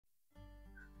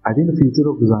I think the future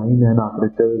of design and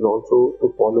architecture is also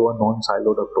to follow a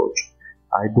non-siloed approach.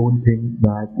 I don't think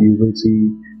that you will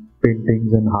see paintings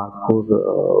and hardcore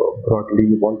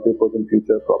broadly wallpapers in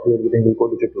future. Probably everything will go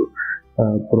digital.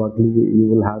 Broadly, you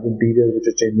will have interiors which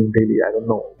are changing daily. I don't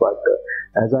know, but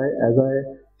as I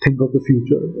think of the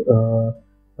future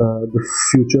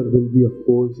will be, of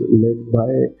course, led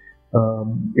by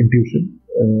intuition,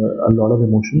 a lot of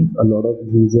emotion, a lot of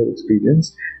user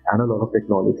experience, and a lot of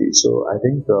technology. So I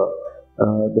think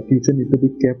the future needs to be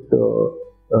kept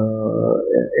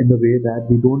in the way that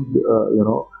we don't,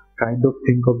 kind of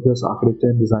think of just architecture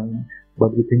and design,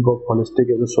 but we think of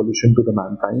holistic as a solution to the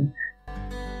mankind.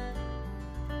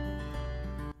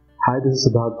 Hi, this is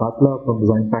Siddharth Bathla from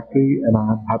Design Factory, and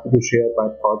I am happy to share my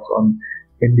thoughts on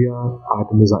India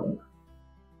art and design.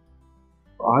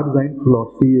 Our design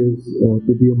philosophy is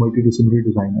to be a multidisciplinary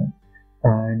designer,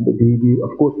 and we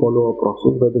of course follow a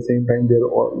process, but at the same time there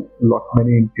are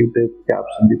many intuitive gaps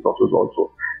in the process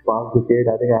also. Past decade,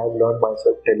 I think I have learned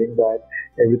myself telling that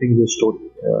everything is a story,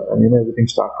 and everything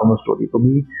starts from a story. To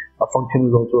me, a function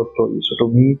is also a story. So to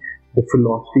me, the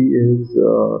philosophy is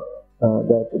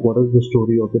that what is the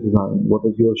story of the design? What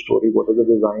is your story? What is the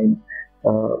design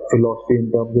philosophy in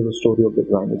terms of the story of the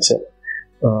design itself?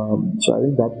 So I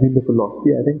think that's been the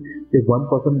philosophy. I think if one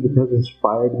person which has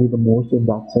inspired me the most in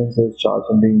that sense is Charles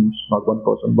and James, not one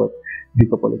person, but the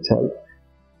couple itself.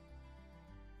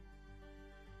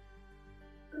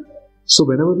 So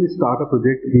whenever we start a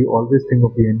project, we always think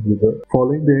of the end user.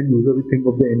 Following the end user, we think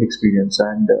of the end experience,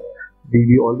 and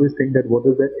we always think that what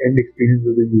is that end experience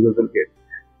that the user will get.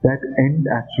 That end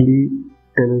actually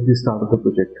tells the start of the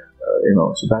project.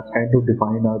 So that's kind of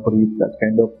define our brief. That's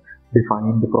kind of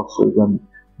define the process, and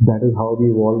that is how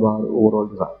we evolve our overall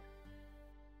design.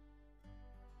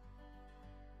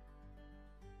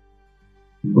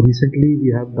 Recently,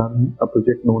 we have done a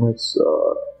project known as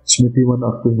Smritivan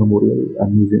Arthur Memorial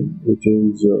and Museum, which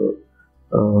is in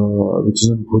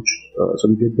Bhuj. So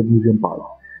we did the museum part,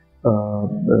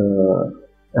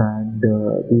 and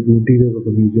the interiors of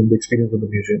the museum, the experience of the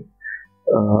museum.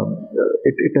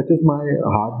 It touches my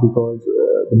heart because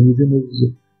the museum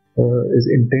is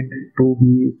intent to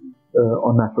be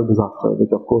on natural disaster,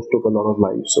 which of course took a lot of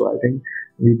lives. So I think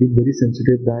we've been very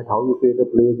sensitive that how you create a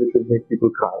place which will make people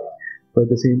cry, but at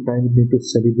the same time we need to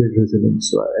celebrate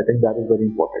resilience. So I think that is very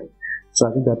important. So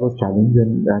I think that was challenge,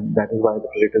 and that is why the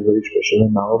project is very special.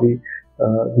 And now we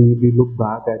look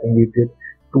back. I think we did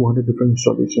 200 different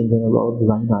installations and a lot of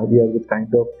design ideas which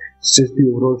kind of stitch the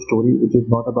overall story, which is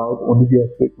not about only the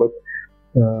aspect, but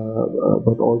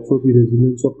also the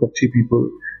resilience of Kutchi people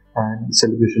and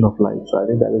celebration of life. So I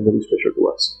think that is very special to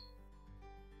us.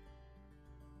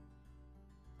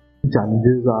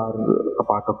 Challenges are a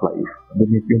part of life. They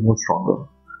make you more stronger.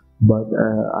 But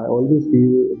I always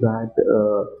feel that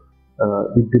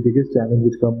the biggest challenge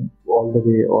which comes all the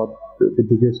way, or the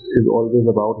biggest, is always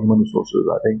about human resources.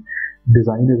 I think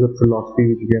design is a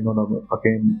philosophy which you cannot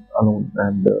attain alone,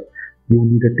 and you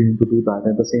need a team to do that.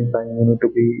 At the same time, you need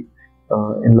to be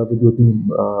in love with your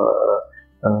team,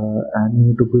 and you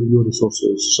need to build your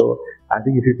resources. So I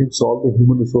think if you can solve the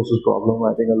human resources problem,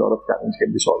 I think a lot of challenge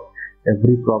can be solved.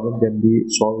 Every problem can be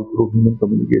solved through human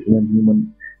communication and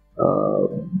human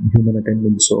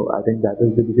attendance. So I think that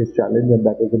is the biggest challenge, and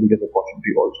that is the biggest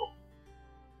opportunity also.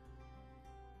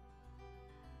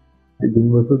 The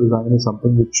universal design is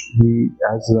something which we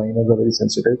as designers are very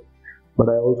sensitive, but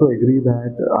I also agree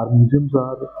that our museums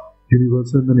are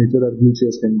universal in the nature that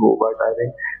wheelchairs can go. But I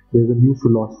think there's a new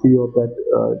philosophy of that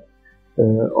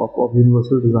of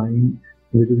universal design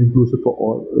which is inclusive for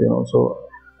all. So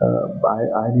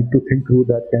I need to think through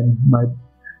that. Can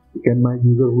my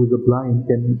user who is blind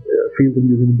can feel the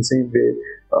museum in the same way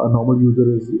a normal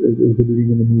user is believing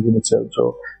in the museum itself?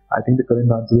 So I think the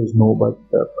current answer is no, but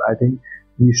I think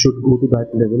we should go to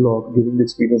that level of giving the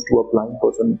experience to a blind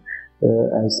person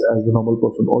as the normal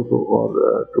person also, or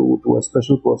to a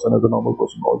special person as a normal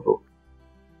person also.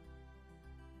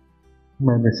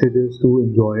 My message is to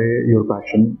enjoy your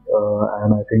passion,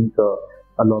 and I think a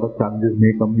lot of challenges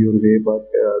may come your way, but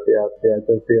they are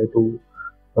just there to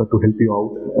help you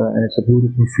out, and it's a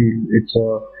beautiful field.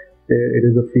 It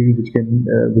is a field which can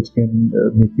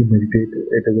make you meditate.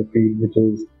 It is a field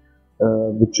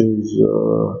which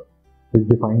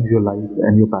defines your life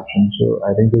and your passion. So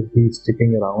I think just be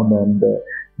sticking around and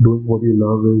doing what you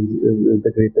love is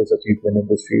the greatest achievement in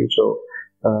this field. So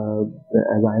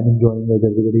as I am enjoying, as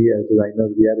everybody, as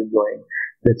designers, we are enjoying.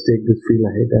 Let's take this field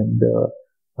ahead, and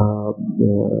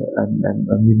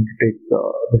we need to take the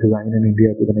design in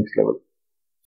India to the next level.